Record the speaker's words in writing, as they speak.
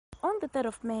On the 3rd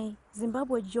of May,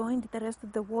 Zimbabwe joined the rest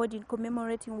of the world in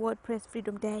commemorating World Press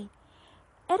Freedom Day.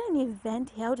 At an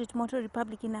event held at Moto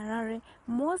Republic in Harare,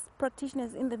 most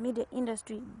practitioners in the media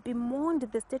industry bemoaned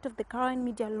the state of the current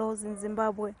media laws in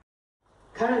Zimbabwe.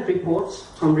 Current reports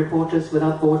from Reporters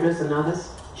Without Borders and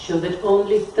others show that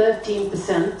only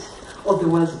 13% of the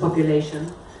world's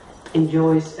population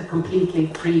enjoys a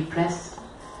completely free press.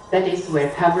 That is,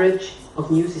 where coverage of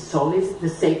news is solid, the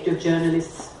safety of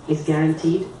journalists is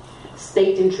guaranteed,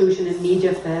 state intrusion in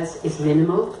media affairs is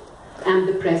minimal, and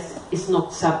the press is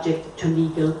not subject to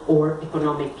legal or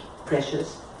economic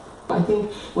pressures. I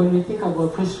think when we think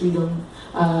about press freedom,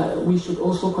 we should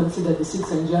also consider the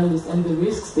citizen journalists and the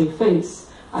risks they face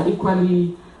are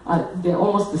equally, they're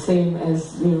almost the same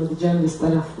as the journalists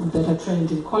that are trained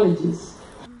in colleges.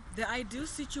 The ideal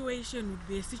situation would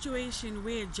be a situation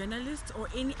where a journalist or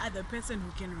any other person who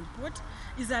can report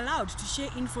is allowed to share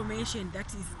information that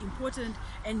is important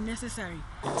and necessary.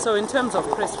 So in terms of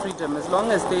press freedom, as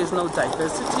long as there is no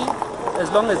diversity,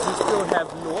 as long as we still have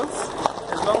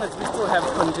laws, as long as we still have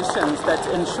conditions that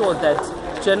ensure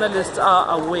that journalists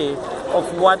are aware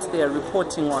of what they are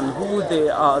reporting on, who they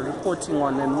are reporting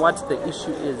on, and what the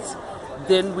issue is,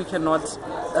 then we cannot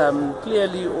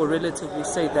clearly or relatively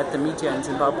say that the media in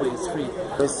Zimbabwe is free.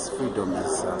 Press freedom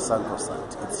is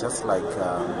sacrosanct. It's just like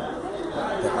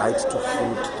the right to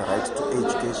food, the right to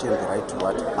education, the right to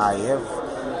what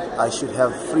I should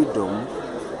have freedom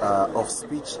of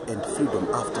speech and freedom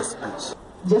after speech.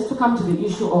 Just to come to the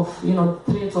issue of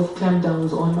threats of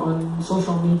clampdowns on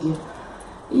social media,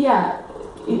 yeah,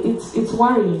 it's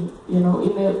worrying. In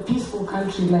a peaceful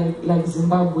country like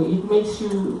Zimbabwe, it makes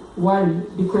you worry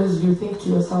because you think to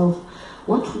yourself,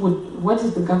 what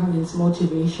is the government's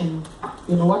motivation?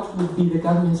 What would be the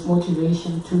government's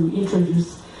motivation to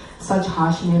introduce such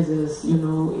harsh measures?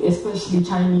 Especially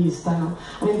Chinese style.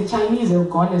 I mean, the Chinese have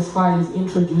gone as far as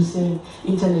introducing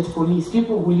internet police.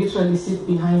 People who literally sit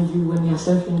behind you when you're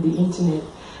surfing the internet.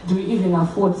 Do we even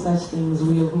afford such things?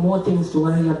 We have more things to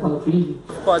worry about, really.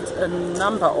 But a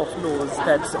number of laws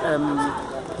that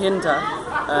hinder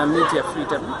media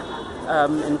freedom,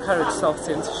 encourage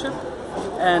self-censorship,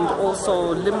 and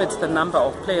also limit the number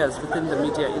of players within the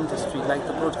media industry, like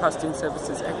the Broadcasting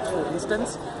Services Act, for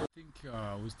instance. I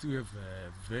think we still have a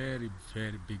very,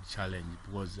 very big challenge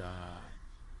because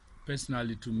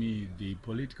personally to me, the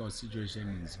political situation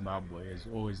in Zimbabwe has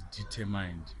always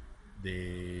determined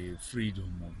the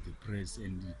freedom of the press,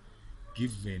 and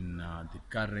given the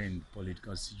current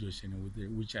political situation,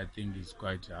 which I think is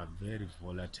quite very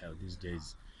volatile these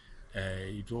days,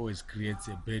 it always creates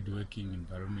a bad working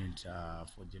environment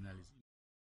for journalists.